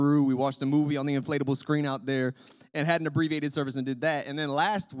We watched a movie on the inflatable screen out there and had an abbreviated service and did that. And then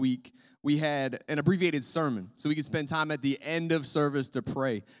last week, we had an abbreviated sermon so we could spend time at the end of service to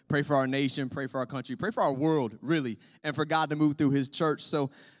pray. Pray for our nation, pray for our country, pray for our world, really, and for God to move through his church.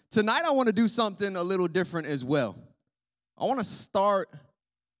 So tonight I want to do something a little different as well. I want to start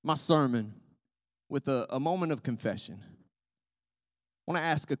my sermon with a moment of confession. I want to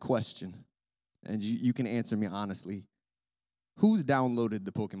ask a question, and you can answer me honestly. Who's downloaded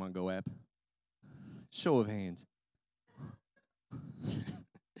the Pokemon Go app? Show of hands.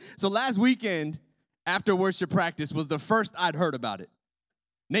 So last weekend, after worship practice, was the first I'd heard about it.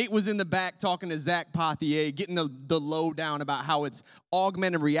 Nate was in the back talking to Zach Pothier, getting the lowdown about how it's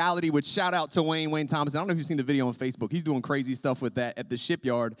augmented reality, which shout out to Wayne Thomas. I don't know if you've seen the video on Facebook. He's doing crazy stuff with that at the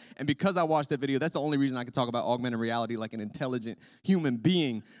shipyard. And because I watched that video, that's the only reason I can talk about augmented reality like an intelligent human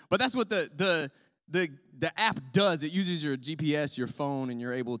being. But that's what the app does. It uses your GPS, your phone, and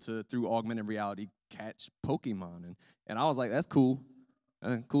you're able to, through augmented reality, catch Pokemon. And I was like, that's cool.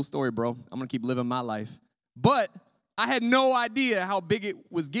 Cool story, bro. I'm going to keep living my life. But I had no idea how big it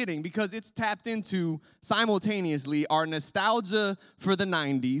was getting because it's tapped into simultaneously our nostalgia for the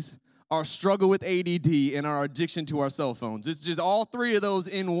 90s, our struggle with ADD, and our addiction to our cell phones. It's just all three of those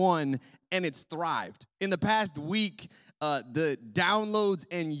in one, and it's thrived. In the past week, the downloads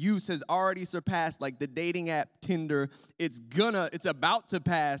and use has already surpassed like the dating app Tinder. It's about to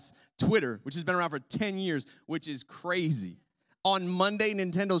pass Twitter, which has been around for 10 years, which is crazy. On Monday,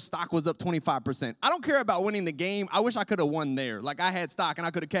 Nintendo's stock was up 25%. I don't care about winning the game. I wish I could have won there. Like, I had stock, and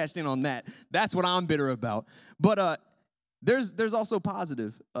I could have cashed in on that. That's what I'm bitter about. But there's also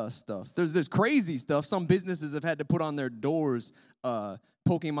positive stuff. There's crazy stuff. Some businesses have had to put on their doors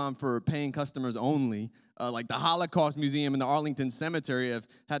Pokemon for paying customers only. Like the Holocaust Museum and the Arlington Cemetery have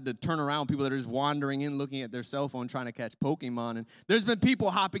had to turn around people that are just wandering in, looking at their cell phone, trying to catch Pokemon. And there's been people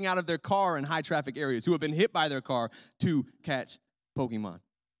hopping out of their car in high-traffic areas who have been hit by their car to catch Pokemon.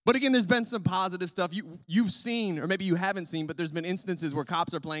 But again, there's been some positive stuff you've seen, or maybe you haven't seen, but there's been instances where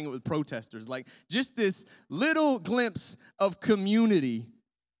cops are playing it with protesters. Like just this little glimpse of community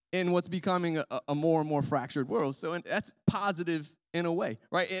in what's becoming a more and more fractured world. So that's positive in a way,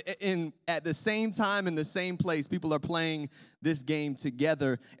 right? At the same time, in the same place, people are playing this game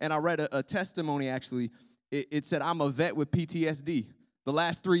together. And I read a testimony, actually. It said, I'm a vet with PTSD. The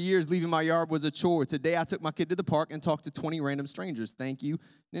last 3 years, leaving my yard was a chore. Today, I took my kid to the park and talked to 20 random strangers. Thank you,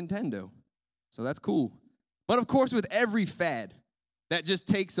 Nintendo. So that's cool. But of course, with every fad that just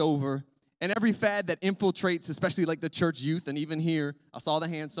takes over, and every fad that infiltrates, especially like the church youth, and even here, I saw the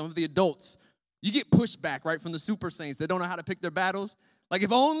hands, some of the adults, you get pushback, right, from the super saints that don't know how to pick their battles. Like,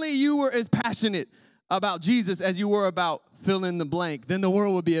 if only you were as passionate about Jesus as you were about fill in the blank, then the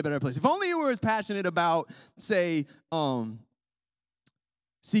world would be a better place. If only you were as passionate about, say,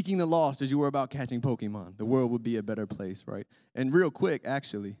 seeking the lost as you were about catching Pokemon, the world would be a better place, right? And real quick,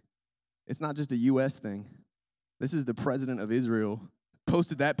 actually, it's not just a U.S. thing. This is the president of Israel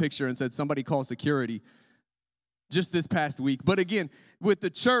posted that picture and said, somebody call security just this past week. But again, with the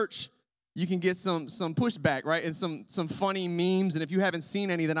church, you can get some pushback, right? And some funny memes. And if you haven't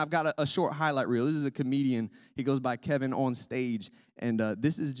seen any, then I've got a short highlight reel. This is a comedian. He goes by Kevin on stage. And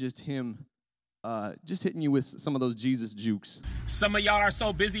this is just him just hitting you with some of those Jesus jukes. Some of y'all are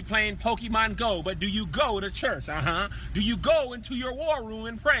so busy playing Pokemon Go, but do you go to church? Do you go into your war room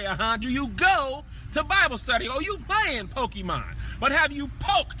and pray? Do you go to Bible study? Oh, you playing Pokemon, but have you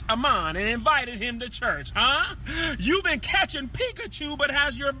poked Amon and invited him to church? You've been catching Pikachu, but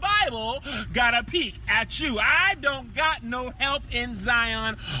has your Bible got a peek at you? I don't got no help in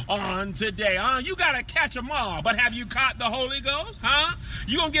Zion on today. You got to catch them all, but have you caught the Holy Ghost?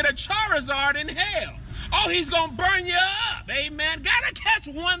 You gonna get a Charizard in hell. Oh, he's going to burn you up. Amen. Got to catch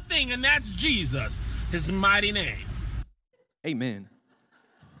one thing, and that's Jesus, his mighty name. Amen.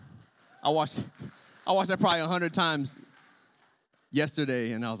 I watched that probably 100 times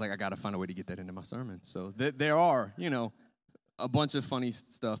yesterday, and I was like, I got to find a way to get that into my sermon. So there are, a bunch of funny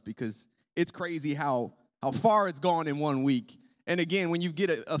stuff because it's crazy how far it's gone in 1 week. And again, when you get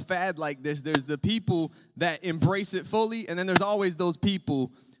a fad like this, there's the people that embrace it fully, and then there's always those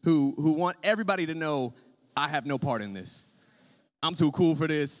people who want everybody to know, I have no part in this. I'm too cool for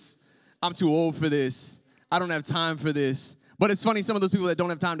this. I'm too old for this. I don't have time for this. But it's funny, some of those people that don't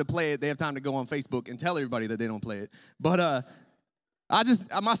have time to play it, they have time to go on Facebook and tell everybody that they don't play it. But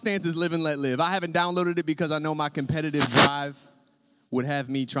my stance is live and let live. I haven't downloaded it because I know my competitive drive would have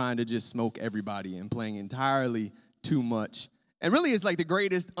me trying to just smoke everybody and playing entirely too much. And really, it's like the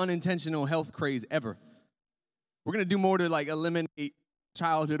greatest unintentional health craze ever. We're going to do more to like eliminate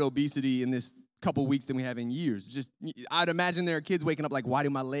childhood obesity in this couple weeks than we have in years. Just, I'd imagine there are kids waking up like, why do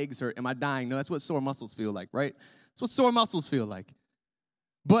my legs hurt? Am I dying? No, that's what sore muscles feel like, right? That's what sore muscles feel like.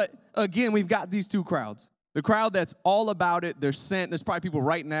 But again, we've got these two crowds. The crowd that's all about it, they're sent. There's probably people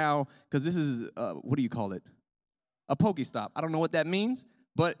right now, because this is, what do you call it? A Pokestop. I don't know what that means,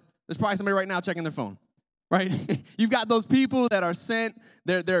 but there's probably somebody right now checking their phone, right? You've got those people that are sent.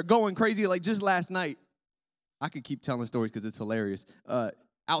 They're going crazy. Like just last night, I could keep telling stories because it's hilarious.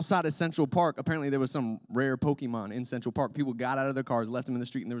 Outside of Central Park, apparently there was some rare Pokemon in Central Park. People got out of their cars, left them in the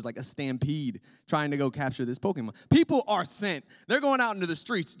street, and there was like a stampede trying to go capture this Pokemon. People are sent. They're going out into the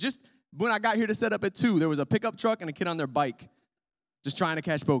streets. Just when I got here to set up at 2, there was a pickup truck and a kid on their bike just trying to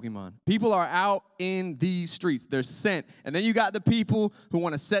catch Pokemon. People are out in these streets. They're sent. And then you got the people who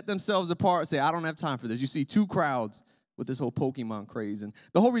want to set themselves apart, say, I don't have time for this. You see two crowds with this whole Pokemon craze. And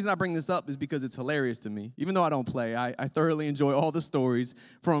the whole reason I bring this up is because it's hilarious to me. Even though I don't play, I thoroughly enjoy all the stories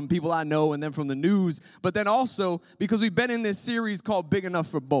from people I know and then from the news. But then also because we've been in this series called Big Enough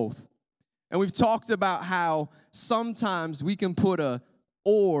for Both. And we've talked about how sometimes we can put a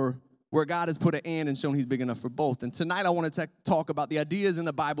or where God has put an and shown he's big enough for both. And tonight I want to talk about the ideas in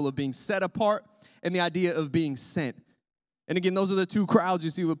the Bible of being set apart and the idea of being sent. And again, those are the two crowds you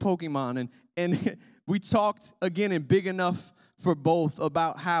see with Pokemon. And we talked, again, in Big Enough for Both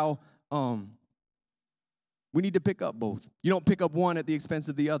about how we need to pick up both. You don't pick up one at the expense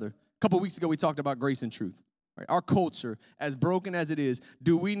of the other. A couple weeks ago, we talked about grace and truth. Right? Our culture, as broken as it is,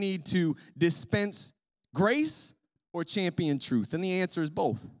 do we need to dispense grace or champion truth? And the answer is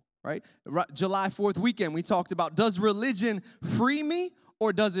both. Right? July 4th weekend, we talked about, does religion free me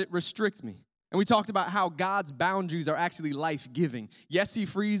or does it restrict me? And we talked about how God's boundaries are actually life-giving. Yes, he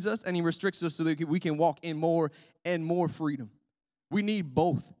frees us and he restricts us so that we can walk in more and more freedom. We need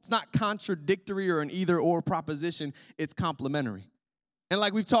both. It's not contradictory or an either-or proposition. It's complementary. And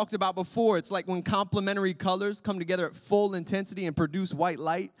like we've talked about before, it's like when complementary colors come together at full intensity and produce white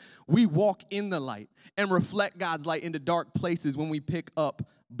light, we walk in the light and reflect God's light into dark places when we pick up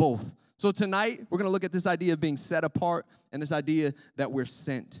both. So tonight, we're going to look at this idea of being set apart and this idea that we're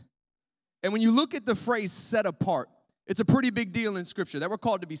sent. And when you look at the phrase set apart, it's a pretty big deal in Scripture that we're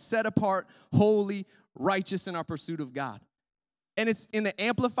called to be set apart, holy, righteous in our pursuit of God. And it's in the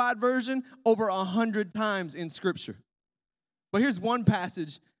Amplified version over 100 times in Scripture. But here's one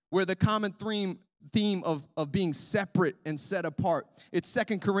passage where the common theme of being separate and set apart. It's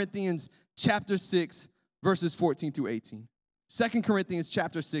 2 Corinthians chapter 6, verses 14 through 18. 2 Corinthians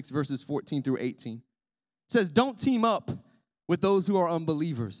chapter 6, verses 14 through 18. It says, don't team up with those who are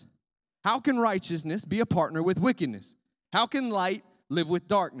unbelievers. How can righteousness be a partner with wickedness? How can light live with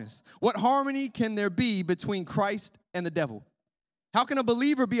darkness? What harmony can there be between Christ and the devil? How can a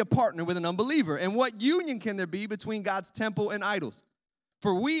believer be a partner with an unbeliever? And what union can there be between God's temple and idols?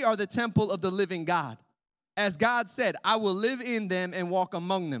 For we are the temple of the living God. As God said, I will live in them and walk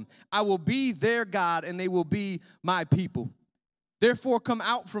among them. I will be their God and they will be my people. Therefore, come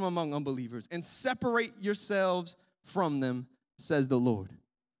out from among unbelievers and separate yourselves from them, says the Lord.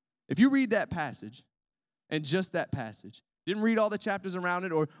 If you read that passage, and just that passage, didn't read all the chapters around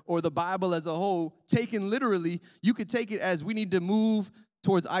it or the Bible as a whole, taken literally, you could take it as we need to move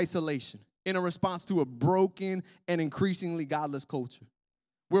towards isolation in a response to a broken and increasingly godless culture,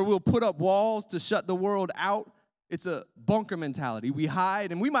 where we'll put up walls to shut the world out. It's a bunker mentality. We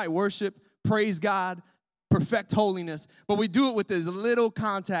hide, and we might worship, praise God, perfect holiness, but we do it with as little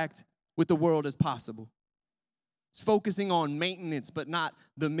contact with the world as possible. It's focusing on maintenance, but not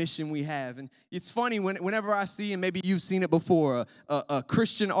the mission we have. And it's funny whenever I see, and maybe you've seen it before, a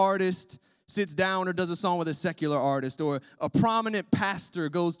Christian artist sits down or does a song with a secular artist, or a prominent pastor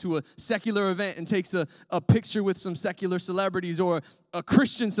goes to a secular event and takes a picture with some secular celebrities, or a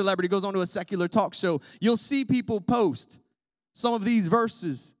Christian celebrity goes on to a secular talk show. You'll see people post some of these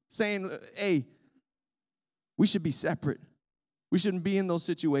verses saying, hey, we should be separate. We shouldn't be in those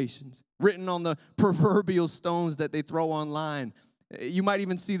situations. Written on the proverbial stones that they throw online. You might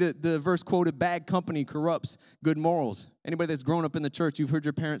even see the verse quoted, bad company corrupts good morals. Anybody that's grown up in the church, you've heard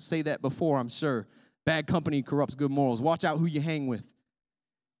your parents say that before, I'm sure. Bad company corrupts good morals. Watch out who you hang with.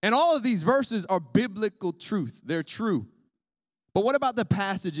 And all of these verses are biblical truth. They're true. But what about the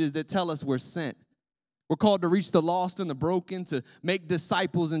passages that tell us we're sent? We're called to reach the lost and the broken, to make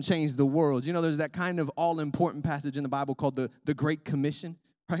disciples and change the world. You know, there's that kind of all-important passage in the Bible called the Great Commission,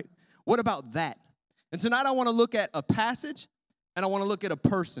 right? What about that? And tonight I want to look at a passage and I want to look at a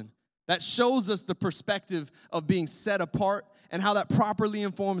person that shows us the perspective of being set apart and how that properly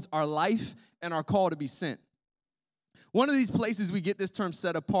informs our life and our call to be sent. One of these places we get this term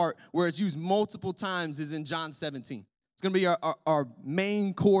set apart, where it's used multiple times, is in John 17. It's going to be our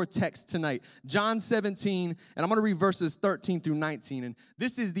main core text tonight. John 17, and I'm going to read verses 13 through 19. And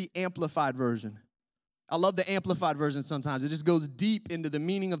this is the Amplified version. I love the Amplified version sometimes. It just goes deep into the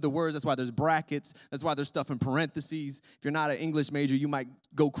meaning of the words. That's why there's brackets. That's why there's stuff in parentheses. If you're not an English major, you might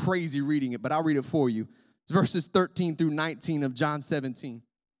go crazy reading it, but I'll read it for you. It's verses 13 through 19 of John 17.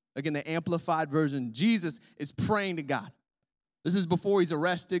 Again, the Amplified version. Jesus is praying to God. This is before he's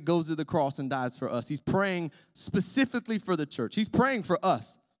arrested, goes to the cross, and dies for us. He's praying specifically for the church. He's praying for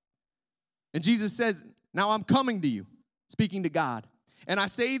us. And Jesus says, now I'm coming to you, speaking to God. And I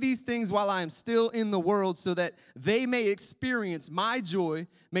say these things while I am still in the world so that they may experience my joy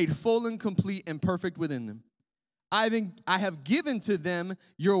made full and complete and perfect within them. I have given to them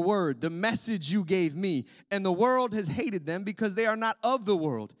your word, the message you gave me, and the world has hated them because they are not of the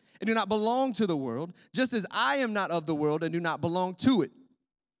world and do not belong to the world, just as I am not of the world and do not belong to it.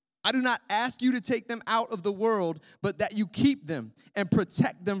 I do not ask you to take them out of the world, but that you keep them and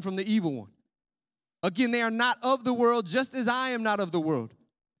protect them from the evil one. Again, they are not of the world, just as I am not of the world.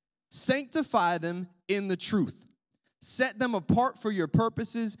 Sanctify them in the truth. Set them apart for your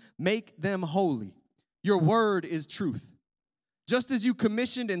purposes. Make them holy. Your word is truth. Just as you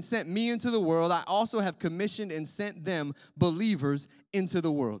commissioned and sent me into the world, I also have commissioned and sent them, believers, into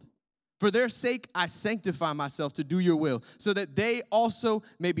the world. For their sake, I sanctify myself to do your will, so that they also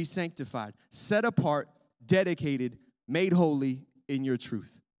may be sanctified, set apart, dedicated, made holy in your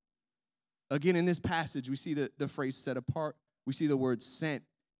truth. Again, in this passage, we see the phrase set apart. We see the word sent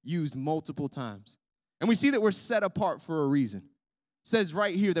used multiple times. And we see that we're set apart for a reason. It says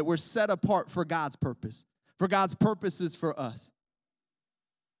right here that we're set apart for God's purpose, for God's purposes for us.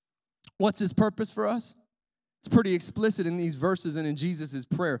 What's his purpose for us? It's pretty explicit in these verses and in Jesus'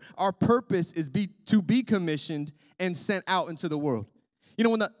 prayer. Our purpose is to be commissioned and sent out into the world. You know,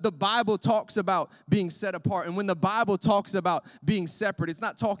 when the Bible talks about being set apart and when the Bible talks about being separate, it's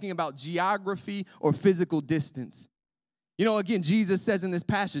not talking about geography or physical distance. You know, again, Jesus says in this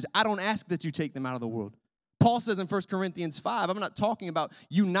passage, I don't ask that you take them out of the world. Paul says in 1 Corinthians 5, I'm not talking about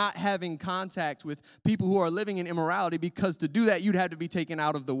you not having contact with people who are living in immorality, because to do that, you'd have to be taken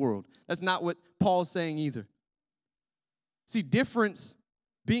out of the world. That's not what Paul's saying either. See, difference,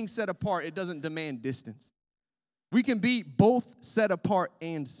 being set apart, it doesn't demand distance. We can be both set apart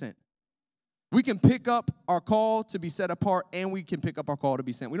and sent. We can pick up our call to be set apart, and we can pick up our call to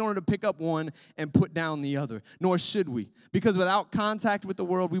be sent. We don't want to pick up one and put down the other, nor should we. Because without contact with the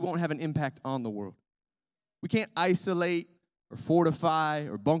world, we won't have an impact on the world. We can't isolate or fortify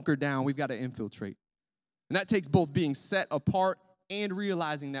or bunker down. We've got to infiltrate. And that takes both being set apart and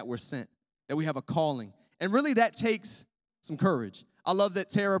realizing that we're sent, that we have a calling. And really that takes some courage. I love that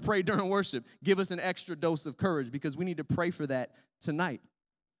Tara prayed during worship. Give us an extra dose of courage, because we need to pray for that tonight.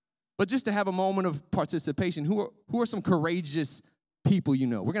 But just to have a moment of participation, who are some courageous people you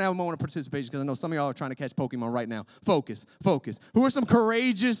know? We're going to have a moment of participation because I know some of y'all are trying to catch Pokemon right now. Focus. Who are some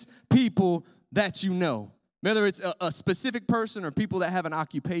courageous people that you know? Whether it's a specific person or people that have an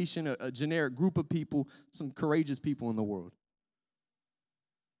occupation, a generic group of people, some courageous people in the world.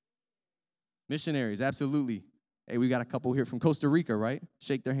 Missionaries, absolutely. Hey, we got a couple here from Costa Rica, right?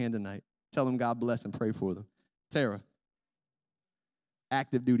 Shake their hand tonight. Tell them God bless and pray for them. Tara.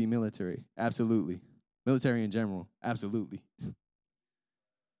 Active duty military, absolutely. Military in general, absolutely.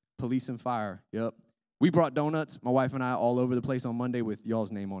 Police and fire, yep. We brought donuts, my wife and I, all over the place on Monday with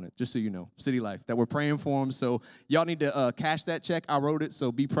y'all's name on it, just so you know. City Life, that we're praying for them. So y'all need to cash that check. I wrote it,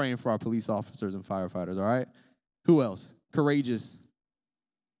 so be praying for our police officers and firefighters, all right? Who else? Courageous.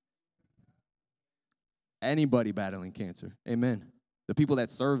 Anybody battling cancer, amen. The people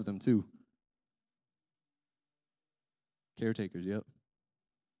that serve them, too. Caretakers, yep.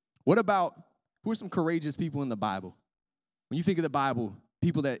 What about, who are some courageous people in the Bible? When you think of the Bible,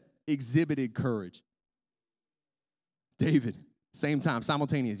 people that exhibited courage. David, same time,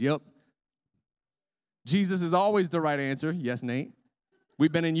 simultaneous, yep. Jesus is always the right answer. Yes, Nate.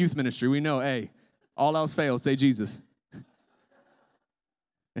 We've been in youth ministry. We know, hey, all else fails, say Jesus.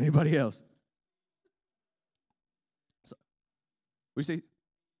 Anybody else? So, we say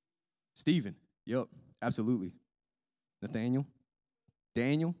Stephen, yep, absolutely. Nathaniel?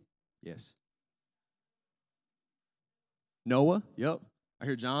 Daniel? Yes. Noah? Yep. I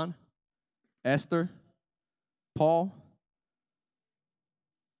hear John. Esther. Paul.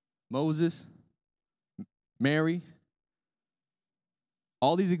 Moses. Mary.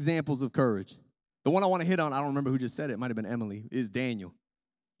 All these examples of courage. The one I want to hit on, I don't remember who just said it. It might have been Emily, is Daniel.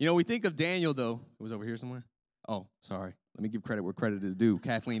 You know, we think of Daniel, though. It was over here somewhere? Oh, sorry. Let me give credit where credit is due.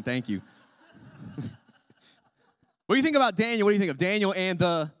 Kathleen, thank you. What do you think about Daniel? What do you think of Daniel and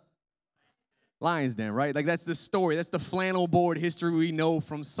the lion's den, right? Like that's the story. That's the flannel board history we know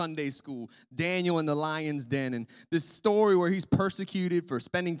from Sunday school. Daniel in the lion's den, and this story where he's persecuted for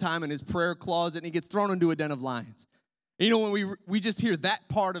spending time in his prayer closet and he gets thrown into a den of lions. And you know, when we just hear that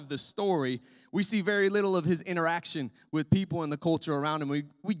part of the story, we see very little of his interaction with people and the culture around him.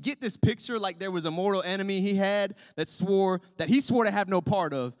 We get this picture like there was a mortal enemy he had that he swore to have no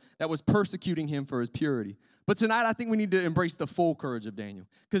part of, that was persecuting him for his purity. But tonight, I think we need to embrace the full courage of Daniel,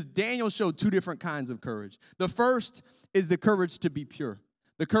 because Daniel showed two different kinds of courage. The first is the courage to be pure,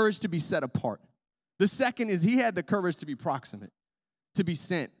 the courage to be set apart. The second is he had the courage to be proximate, to be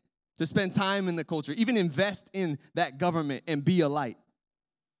sent, to spend time in the culture, even invest in that government and be a light.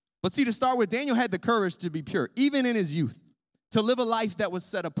 But see, to start with, Daniel had the courage to be pure, even in his youth, to live a life that was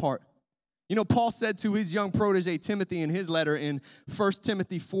set apart. You know, Paul said to his young protege, Timothy, in his letter in 1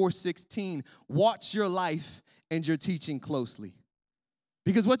 Timothy 4:16, watch your life and your teaching closely.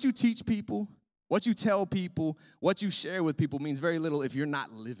 Because what you teach people, what you tell people, what you share with people means very little if you're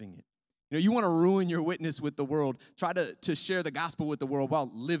not living it. You know, you want to ruin your witness with the world. Try to share the gospel with the world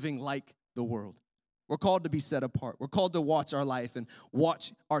while living like the world. We're called to be set apart. We're called to watch our life and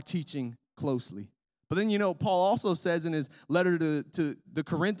watch our teaching closely. But then, you know, Paul also says in his letter to the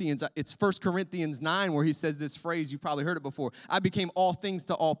Corinthians, it's 1 Corinthians 9, where he says this phrase, you've probably heard it before, I became all things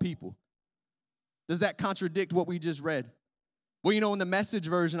to all people. Does that contradict what we just read? Well, you know, in the Message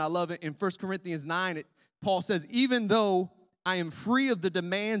version, I love it, in 1 Corinthians 9, Paul says, even though I am free of the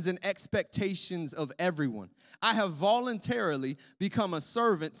demands and expectations of everyone, I have voluntarily become a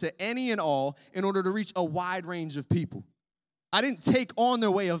servant to any and all in order to reach a wide range of people. I didn't take on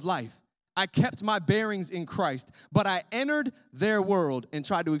their way of life. I kept my bearings in Christ, but I entered their world and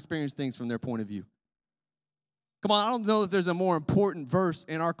tried to experience things from their point of view. Come on, I don't know if there's a more important verse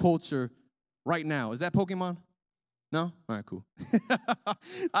in our culture right now. Is that Pokemon? No? All right, cool.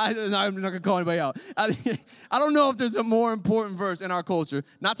 I'm not going to call anybody out. I don't know if there's a more important verse in our culture.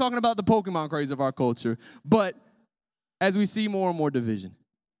 Not talking about the Pokemon craze of our culture, but as we see more and more division,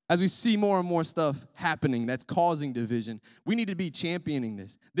 as we see more and more stuff happening that's causing division, we need to be championing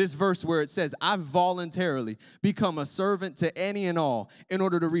this. This verse where it says, I've voluntarily become a servant to any and all in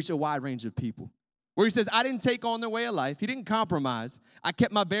order to reach a wide range of people. Where he says, I didn't take on their way of life. He didn't compromise. I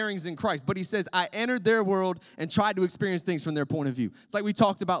kept my bearings in Christ. But he says, I entered their world and tried to experience things from their point of view. It's like we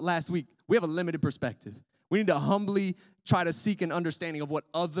talked about last week. We have a limited perspective. We need to humbly try to seek an understanding of what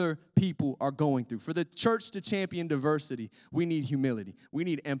other people are going through. For the church to champion diversity, we need humility. We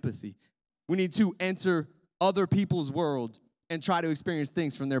need empathy. We need to enter other people's world and try to experience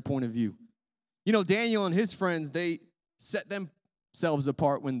things from their point of view. You know, Daniel and his friends, they set themselves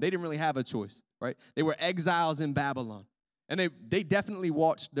apart when they didn't really have a choice, right? They were exiles in Babylon. And they definitely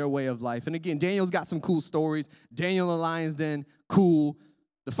watched their way of life. And again, Daniel's got some cool stories. Daniel in the lion's den, cool.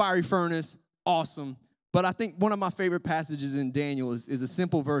 The fiery furnace, awesome. But I think one of my favorite passages in Daniel is a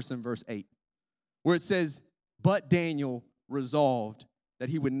simple verse in verse 8, where it says, but Daniel resolved that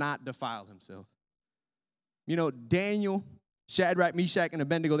he would not defile himself. You know, Daniel, Shadrach, Meshach, and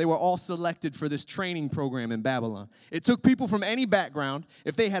Abednego, they were all selected for this training program in Babylon. It took people from any background,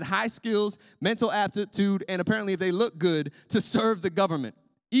 if they had high skills, mental aptitude, and apparently if they looked good, to serve the government.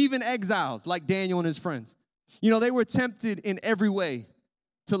 Even exiles like Daniel and his friends. You know, they were tempted in every way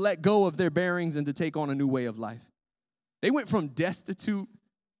to let go of their bearings and to take on a new way of life. They went from destitute,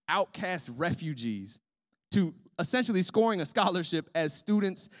 outcast refugees to essentially scoring a scholarship as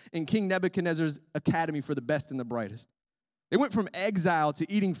students in King Nebuchadnezzar's academy for the best and the brightest. They went from exile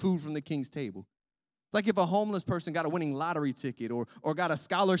to eating food from the king's table. It's like if a homeless person got a winning lottery ticket or got a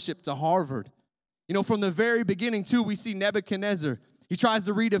scholarship to Harvard. You know, from the very beginning, too, we see Nebuchadnezzar. He tries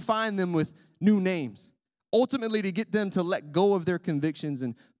to redefine them with new names, ultimately to get them to let go of their convictions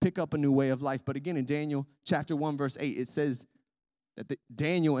and pick up a new way of life. But again, in Daniel chapter 1, verse 8, it says that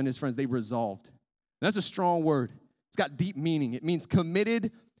Daniel and his friends, they resolved. And that's a strong word. It's got deep meaning. It means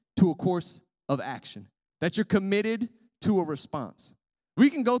committed to a course of action, that you're committed to a response. We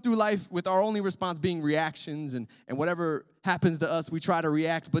can go through life with our only response being reactions and whatever happens to us, we try to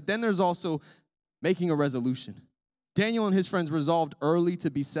react. But then there's also making a resolution. Daniel and his friends resolved early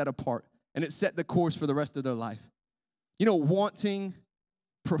to be set apart, and it set the course for the rest of their life. You know, wanting,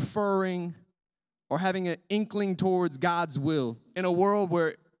 preferring, or having an inkling towards God's will in a world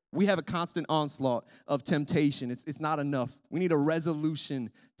where we have a constant onslaught of temptation. It's not enough. We need a resolution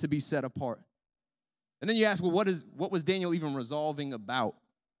to be set apart. And then you ask, well, what was Daniel even resolving about?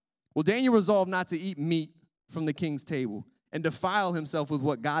 Well, Daniel resolved not to eat meat from the king's table and defile himself with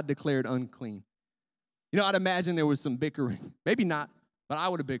what God declared unclean. You know, I'd imagine there was some bickering. Maybe not, but I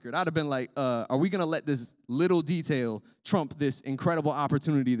would have bickered. I'd have been like, are we going to let this little detail trump this incredible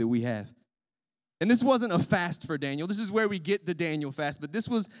opportunity that we have? And this wasn't a fast for Daniel. This is where we get the Daniel fast, but this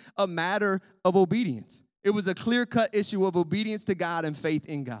was a matter of obedience. It was a clear-cut issue of obedience to God and faith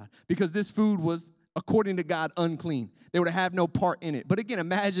in God, because this food was, according to God, unclean. They were to have no part in it. But again,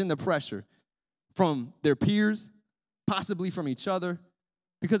 imagine the pressure from their peers, possibly from each other,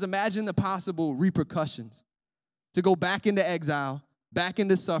 because imagine the possible repercussions to go back into exile, back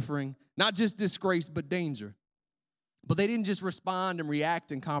into suffering, not just disgrace, but danger. But they didn't just respond and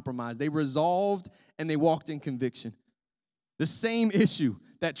react and compromise. They resolved and they walked in conviction. The same issue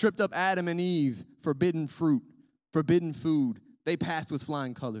that tripped up Adam and Eve, forbidden fruit, forbidden food, they passed with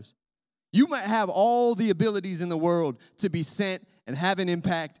flying colors. You might have all the abilities in the world to be sent and have an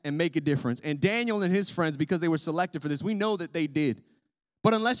impact and make a difference. And Daniel and his friends, because they were selected for this, we know that they did.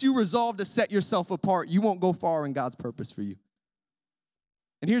 But unless you resolve to set yourself apart, you won't go far in God's purpose for you.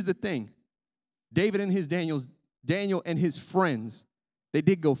 And here's the thing. Daniel and his friends, they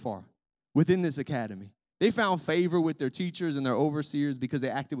did go far within this academy. They found favor with their teachers and their overseers because they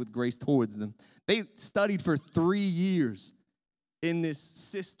acted with grace towards them. They studied for 3 years in this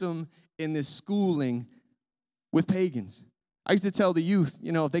system, in this schooling with pagans. I used to tell the youth,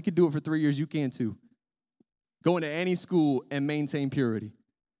 if they could do it for 3 years, you can too. Go into any school and maintain purity.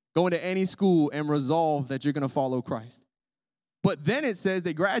 Go into any school and resolve that you're going to follow Christ. But then it says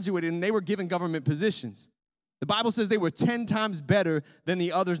they graduated and they were given government positions. The Bible says they were 10 times better than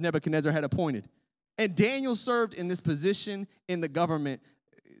the others Nebuchadnezzar had appointed. And Daniel served in this position in the government,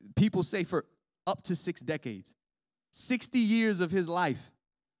 people say, for up to 6 decades. 60 years of his life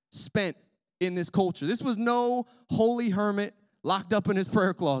spent in this culture. This was no holy hermit locked up in his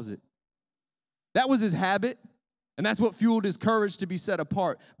prayer closet. That was his habit, and that's what fueled his courage to be set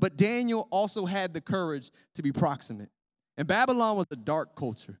apart. But Daniel also had the courage to be proximate. And Babylon was a dark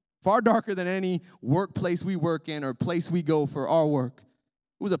culture, far darker than any workplace we work in or place we go for our work.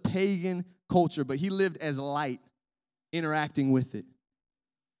 It was a pagan culture, but he lived as light, interacting with it.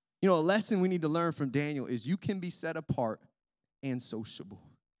 A lesson we need to learn from Daniel is you can be set apart and sociable.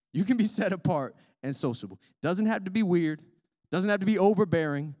 You can be set apart and sociable. Doesn't have to be weird. Doesn't have to be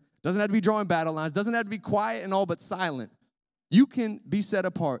overbearing. Doesn't have to be drawing battle lines. Doesn't have to be quiet and all but silent. You can be set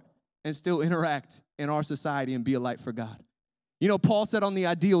apart and still interact in our society and be a light for God. Paul said on the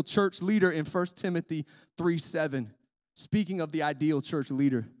ideal church leader in 1 Timothy 3:7, speaking of the ideal church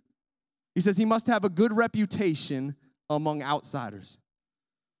leader, he says he must have a good reputation among outsiders.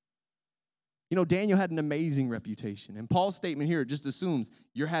 Daniel had an amazing reputation. And Paul's statement here just assumes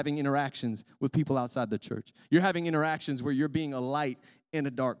you're having interactions with people outside the church. You're having interactions where you're being a light in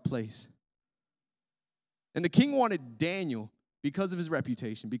a dark place. And the king wanted Daniel, because of his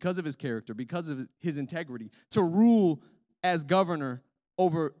reputation, because of his character, because of his integrity, to rule as governor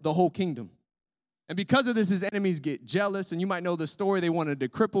over the whole kingdom. And because of this, his enemies get jealous. And you might know the story. They wanted to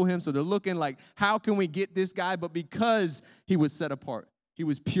cripple him. So they're looking like, how can we get this guy? But because he was set apart, he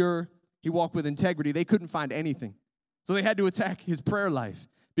was pure, he walked with integrity, they couldn't find anything. So they had to attack his prayer life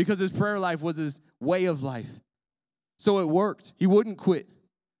because his prayer life was his way of life. So it worked. He wouldn't quit.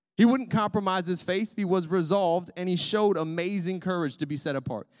 He wouldn't compromise his faith. He was resolved, and he showed amazing courage to be set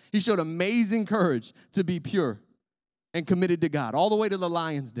apart. He showed amazing courage to be pure and committed to God, all the way to the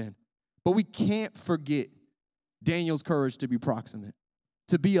lion's den. But we can't forget Daniel's courage to be proximate,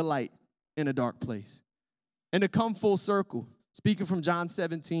 to be a light in a dark place. And to come full circle, speaking from John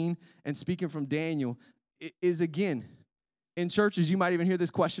 17 and speaking from Daniel, is again, in churches, you might even hear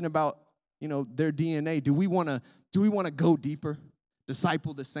this question about, their DNA. Do we want to go deeper,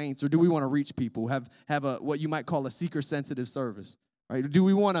 disciple the saints, or do we want to reach people, have a what you might call a seeker-sensitive service, right? Do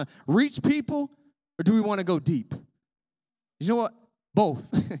we want to reach people, or do we want to go deep? You know what?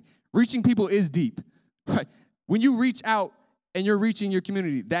 Both. Reaching people is deep, right? When you reach out and you're reaching your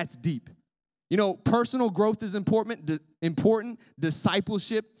community, that's deep. Personal growth is important.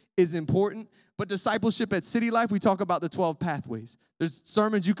 Discipleship is important. But discipleship at City Life, we talk about the 12 pathways. There's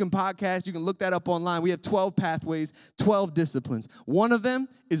sermons you can podcast. You can look that up online. We have 12 pathways, 12 disciplines. One of them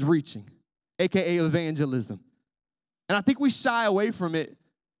is reaching, a.k.a. evangelism. And I think we shy away from it,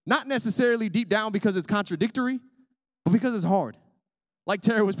 not necessarily deep down because it's contradictory, but because it's hard. Like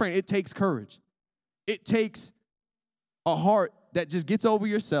Tara was praying, it takes courage. It takes a heart that just gets over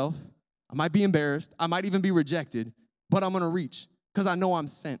yourself. I might be embarrassed. I might even be rejected, but I'm going to reach because I know I'm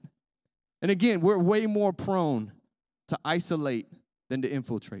sent. And again, we're way more prone to isolate than to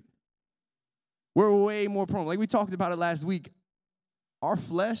infiltrate. We're way more prone. Like we talked about it last week, our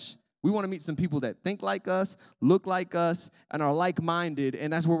flesh, we want to meet some people that think like us, look like us, and are like-minded,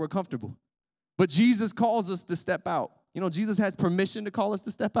 and that's where we're comfortable. But Jesus calls us to step out. Jesus has permission to call us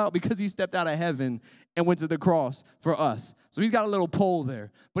to step out because he stepped out of heaven and went to the cross for us. So he's got a little pole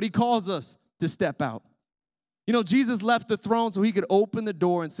there. But he calls us to step out. You know, Jesus left the throne so he could open the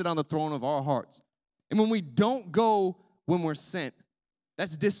door and sit on the throne of our hearts. And when we don't go when we're sent,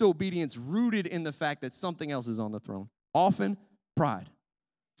 that's disobedience rooted in the fact that something else is on the throne. Often, pride.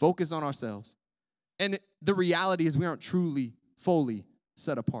 Focus on ourselves. And the reality is we aren't truly, fully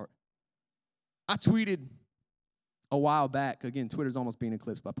set apart. I tweeted a while back, again, Twitter's almost being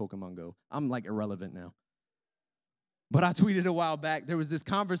eclipsed by Pokemon Go. I'm like irrelevant now. But I tweeted a while back, there was this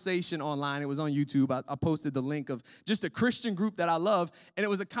conversation online, it was on YouTube, I posted the link of just a Christian group that I love, and it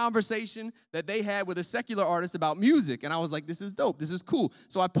was a conversation that they had with a secular artist about music, and I was like, this is dope, this is cool.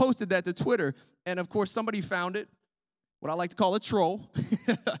 So I posted that to Twitter, and of course somebody found it, what I like to call a troll,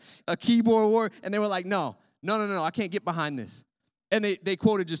 a keyboard warrior, and they were like, no, I can't get behind this. And they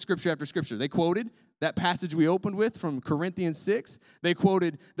quoted just scripture after scripture. They quoted that passage we opened with from Corinthians 6. They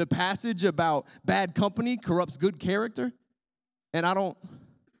quoted the passage about bad company corrupts good character. And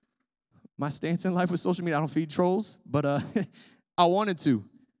my stance in life with social media, I don't feed trolls, but I wanted to.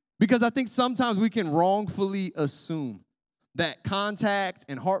 Because I think sometimes we can wrongfully assume that contact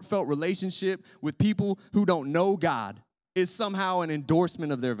and heartfelt relationship with people who don't know God is somehow an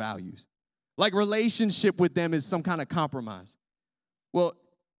endorsement of their values. Like relationship with them is some kind of compromise. Well,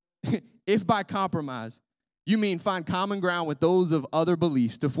 if by compromise, you mean find common ground with those of other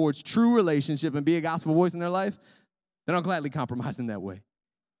beliefs to forge true relationship and be a gospel voice in their life, then I'll gladly compromise in that way.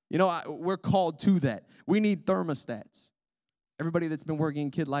 You know, we're called to that. We need thermostats. Everybody that's been working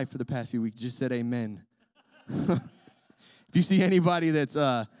in kid life for the past few weeks just said amen. If you see anybody that's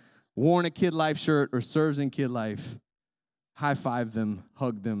worn a kid life shirt or serves in kid life, high five them,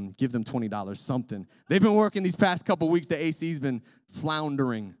 hug them, give them $20, something. They've been working these past couple weeks. The AC's been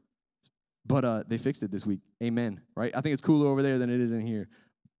floundering. But they fixed it this week. Amen, right? I think it's cooler over there than it is in here.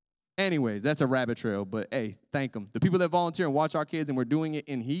 Anyways, that's a rabbit trail. But, hey, thank them. The people that volunteer and watch our kids and we're doing it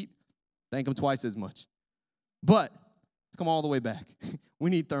in heat, thank them twice as much. But let's come all the way back.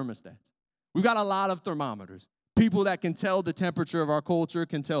 We need thermostats. We've got a lot of thermometers. People that can tell the temperature of our culture,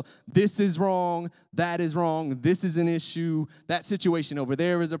 can tell this is wrong, this is an issue, that situation over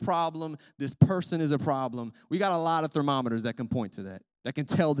there is a problem, this person is a problem. We got a lot of thermometers that can point to that can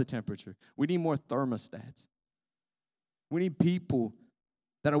tell the temperature. We need more thermostats. We need people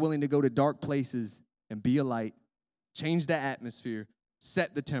that are willing to go to dark places and be a light, change the atmosphere,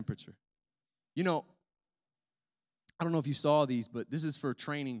 set the temperature. You know, I don't know if you saw these, but this is for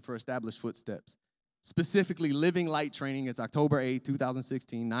training for Established Footsteps. Specifically, Living Light training. It's October 8th,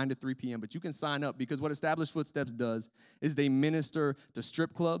 2016, 9 to 3 p.m. But you can sign up because what Established Footsteps does is they minister to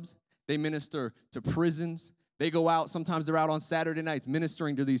strip clubs. They minister to prisons. They go out. Sometimes they're out on Saturday nights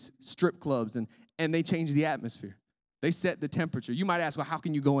ministering to these strip clubs, and they change the atmosphere. They set the temperature. You might ask, well, how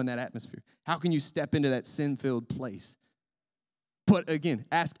can you go in that atmosphere? How can you step into that sin-filled place? But again,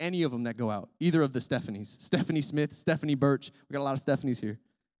 ask any of them that go out, either of the Stephanies, Stephanie Smith, Stephanie Birch. We got a lot of Stephanies here.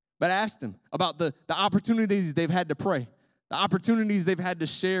 But ask them about the opportunities they've had to pray, the opportunities they've had to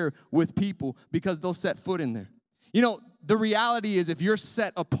share with people because they'll set foot in there. You know, the reality is if you're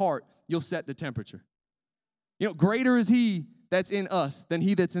set apart, you'll set the temperature. You know, greater is he that's in us than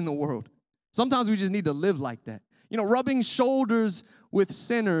he that's in the world. Sometimes we just need to live like that. You know, rubbing shoulders with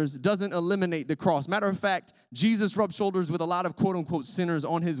sinners doesn't eliminate the cross. Matter of fact, Jesus rubbed shoulders with a lot of quote-unquote sinners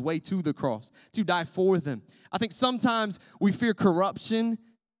on his way to the cross to die for them. I think sometimes we fear corruption,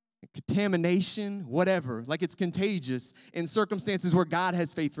 contamination, whatever, like it's contagious in circumstances where God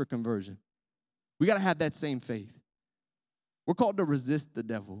has faith for conversion. We got to have that same faith. We're called to resist the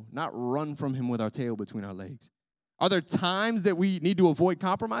devil, not run from him with our tail between our legs. Are there times that we need to avoid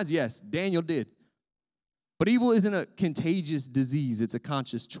compromise? Yes, Daniel did. But evil isn't a contagious disease. It's a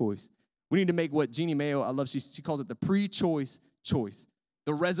conscious choice. We need to make what Jeannie Mayo, I love, she calls it the pre-choice choice.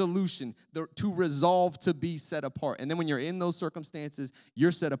 The resolution, to resolve to be set apart. And then when you're in those circumstances,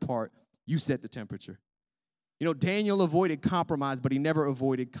 you're set apart, you set the temperature. You know, Daniel avoided compromise, but he never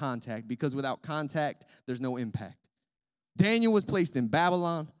avoided contact because without contact, there's no impact. Daniel was placed in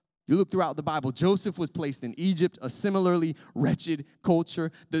Babylon. You look throughout the Bible, Joseph was placed in Egypt, a similarly wretched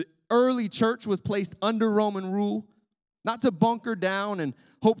culture. The early church was placed under Roman rule, not to bunker down and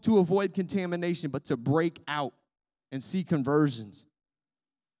hope to avoid contamination, but to break out and see conversions.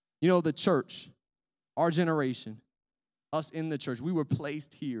 You know, the church, our generation, us in the church, we were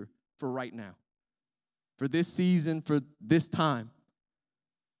placed here for right now, for this season, for this time.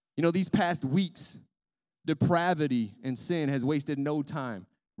 You know, these past weeks, depravity and sin has wasted no time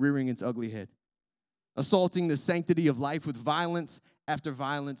rearing its ugly head, assaulting the sanctity of life with violence after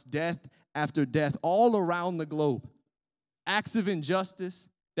violence, death after death, all around the globe. Acts of injustice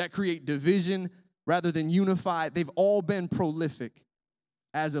that create division rather than unify, they've all been prolific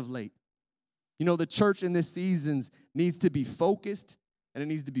as of late. You know, the church in this season needs to be focused and it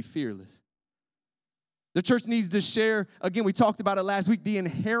needs to be fearless. The church needs to share, again, we talked about it last week, the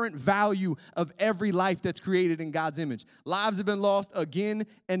inherent value of every life that's created in God's image. Lives have been lost again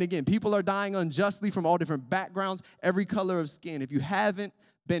and again. People are dying unjustly from all different backgrounds, every color of skin. If you haven't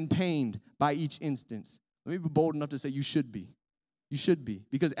been pained by each instance, let me be bold enough to say you should be. You should be,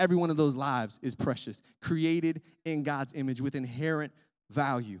 because every one of those lives is precious, created in God's image with inherent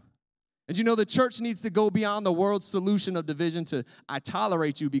value. And you know, the church needs to go beyond the world's solution of division to I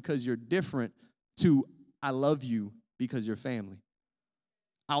tolerate you because you're different to I love you because you're family.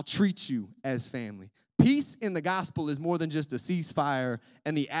 I'll treat you as family. Peace in the gospel is more than just a ceasefire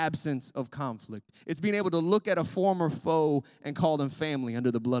and the absence of conflict. It's being able to look at a former foe and call them family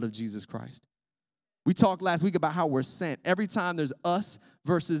under the blood of Jesus Christ. We talked last week about how we're sent. Every time there's us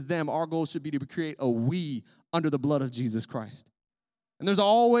versus them, our goal should be to create a we under the blood of Jesus Christ. And there's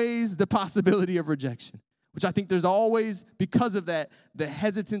always the possibility of rejection, which I think there's always, because of that, the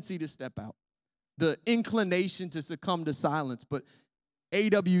hesitancy to step out, the inclination to succumb to silence. But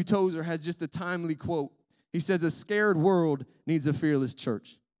A.W. Tozer has just a timely quote. He says, a scared world needs a fearless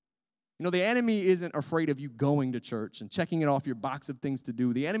church. You know, the enemy isn't afraid of you going to church and checking it off your box of things to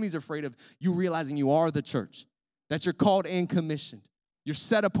do. The enemy's afraid of you realizing you are the church, that you're called and commissioned. You're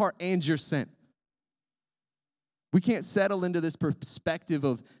set apart and you're sent. We can't settle into this perspective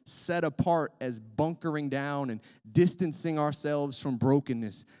of set apart as bunkering down and distancing ourselves from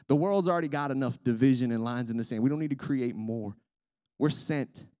brokenness. The world's already got enough division and lines in the sand. We don't need to create more. We're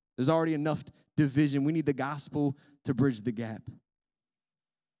sent. There's already enough division. We need the gospel to bridge the gap.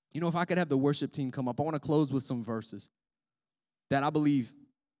 You know, if I could have the worship team come up, I want to close with some verses that I believe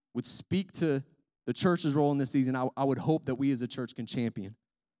would speak to the church's role in this season. I would hope that we as a church can champion.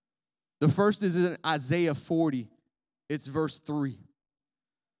 The first is in Isaiah 40. It's verse 3. It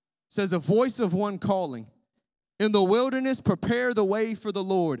says, a voice of one calling, in the wilderness, prepare the way for the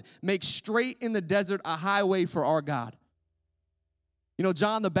Lord. Make straight in the desert a highway for our God. You know,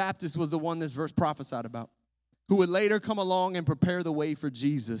 John the Baptist was the one this verse prophesied about, who would later come along and prepare the way for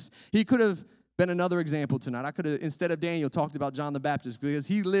Jesus. He could have been another example tonight. I could have, instead of Daniel, talked about John the Baptist because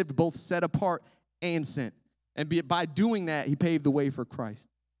he lived both set apart and sent. And by doing that, he paved the way for Christ.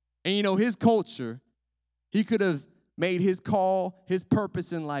 And you know, his culture, he could have made his call, his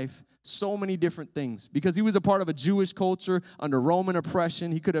purpose in life, so many different things. Because he was a part of a Jewish culture under Roman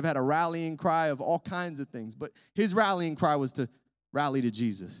oppression, he could have had a rallying cry of all kinds of things. But his rallying cry was to rally to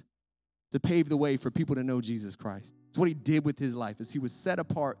Jesus, to pave the way for people to know Jesus Christ. It's what he did with his life, is he was set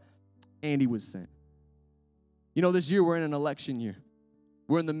apart and he was sent. You know, this year we're in an election year.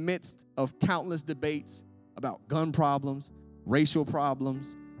 We're in the midst of countless debates about gun problems, racial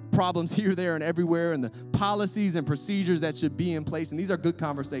problems here, there, and everywhere, and the policies and procedures that should be in place. And these are good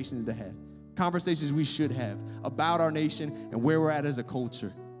conversations to have, conversations we should have about our nation and where we're at as a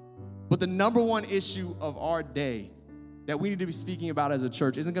culture. But the number one issue of our day that we need to be speaking about as a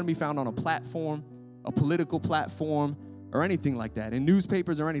church isn't going to be found on a platform, a political platform, or anything like that, in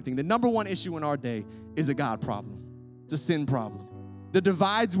newspapers or anything. The number one issue in our day is a God problem. It's a sin problem. The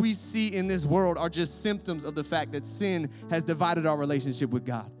divides we see in this world are just symptoms of the fact that sin has divided our relationship with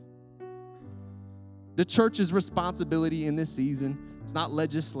God. The church's responsibility in this season, it's not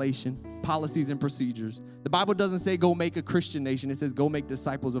legislation, policies, and procedures. The Bible doesn't say go make a Christian nation. It says go make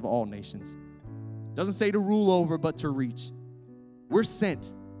disciples of all nations. It doesn't say to rule over, but to reach. We're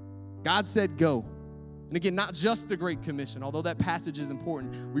sent. God said go. And again, not just the Great Commission, although that passage is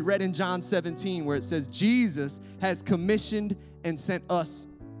important. We read in John 17 where it says Jesus has commissioned and sent us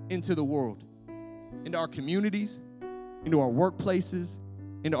into the world, into our communities, into our workplaces,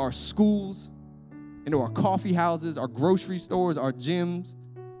 into our schools, into our coffee houses, our grocery stores, our gyms,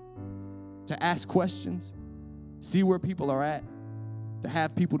 to ask questions, see where people are at, to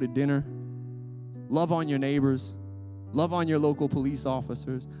have people to dinner, love on your neighbors, love on your local police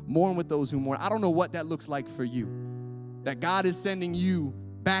officers, mourn with those who mourn. I don't know what that looks like for you, that God is sending you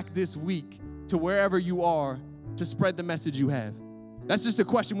back this week to wherever you are to spread the message you have. That's just a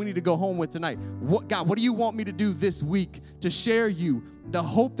question we need to go home with tonight. God, what do you want me to do this week to share you the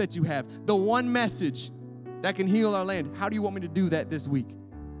hope that you have, the one message that can heal our land? How do you want me to do that this week?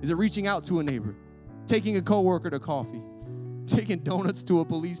 Is it reaching out to a neighbor, taking a coworker to coffee, taking donuts to a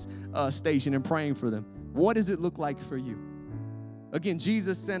police station and praying for them? What does it look like for you? Again,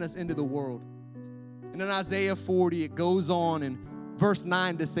 Jesus sent us into the world. And in Isaiah 40, it goes on in verse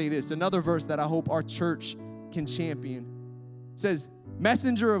 9 to say this, another verse that I hope our church can champion. It says,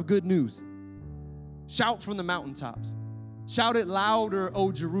 messenger of good news, shout from the mountaintops. Shout it louder,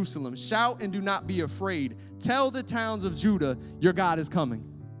 O Jerusalem. Shout and do not be afraid. Tell the towns of Judah, your God is coming.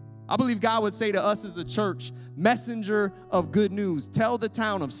 I believe God would say to us as a church, messenger of good news. Tell the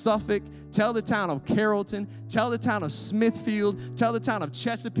town of Suffolk, tell the town of Carrollton, tell the town of Smithfield, tell the town of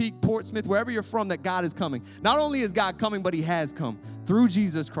Chesapeake, Portsmouth, wherever you're from, that God is coming. Not only is God coming, but he has come through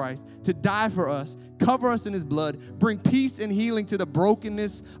Jesus Christ to die for us, cover us in his blood, bring peace and healing to the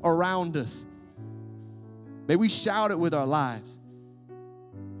brokenness around us. May we shout it with our lives.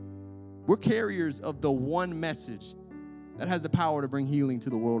 We're carriers of the one message that has the power to bring healing to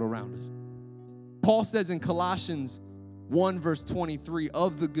the world around us. Paul says in Colossians 1 verse 23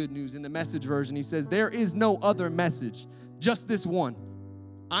 of the good news, in the Message version, he says, there is no other message, just this one.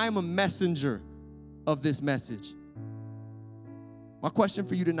 I am a messenger of this message. My question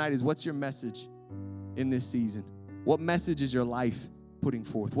for you tonight is, what's your message in this season? What message is your life putting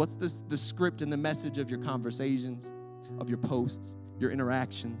forth? What's the script and the message of your conversations, of your posts, your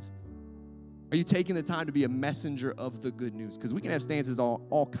interactions? Are you taking the time to be a messenger of the good news? Because we can have stances on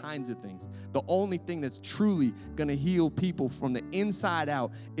all kinds of things. The only thing that's truly going to heal people from the inside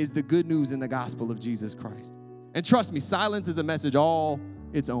out is the good news in the gospel of Jesus Christ. And trust me, silence is a message all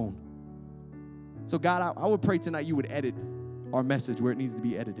its own. So God, I would pray tonight you would edit our message where it needs to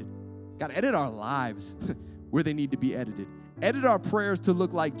be edited. God, edit our lives where they need to be edited. Edit our prayers to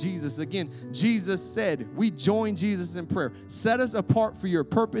look like Jesus. Again, Jesus said, we join Jesus in prayer. Set us apart for your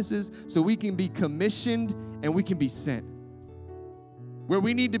purposes so we can be commissioned and we can be sent. Where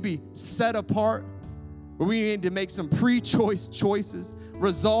we need to be set apart, where we need to make some pre-choice choices,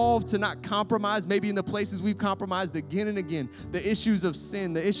 resolve to not compromise, maybe in the places we've compromised again and again, the issues of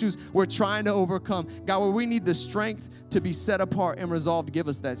sin, the issues we're trying to overcome. God, where we need the strength to be set apart and resolve to give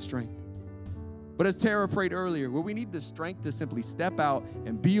us that strength. But as Tara prayed earlier, where we need the strength to simply step out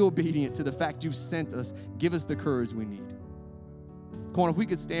and be obedient to the fact you've sent us, give us the courage we need. Come on, if we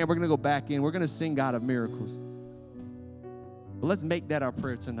could stand, we're going to go back in. We're going to sing God of miracles. But let's make that our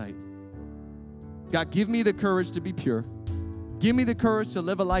prayer tonight. God, give me the courage to be pure. Give me the courage to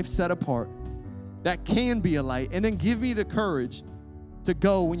live a life set apart that can be a light. And then give me the courage to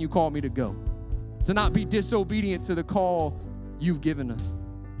go when you call me to go, to not be disobedient to the call you've given us.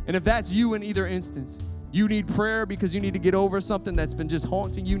 And if that's you in either instance, you need prayer because you need to get over something that's been just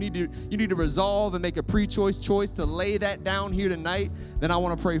haunting you. You need to resolve and make a pre-choice choice to lay that down here tonight, then I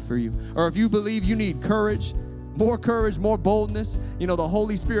want to pray for you. Or if you believe you need courage, more boldness. You know, the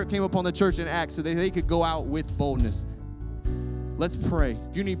Holy Spirit came upon the church in Acts so that they could go out with boldness. Let's pray.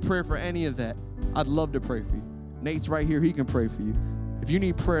 If you need prayer for any of that, I'd love to pray for you. Nate's right here. He can pray for you. If you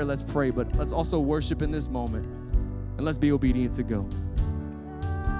need prayer, let's pray. But let's also worship in this moment. And let's be obedient to go.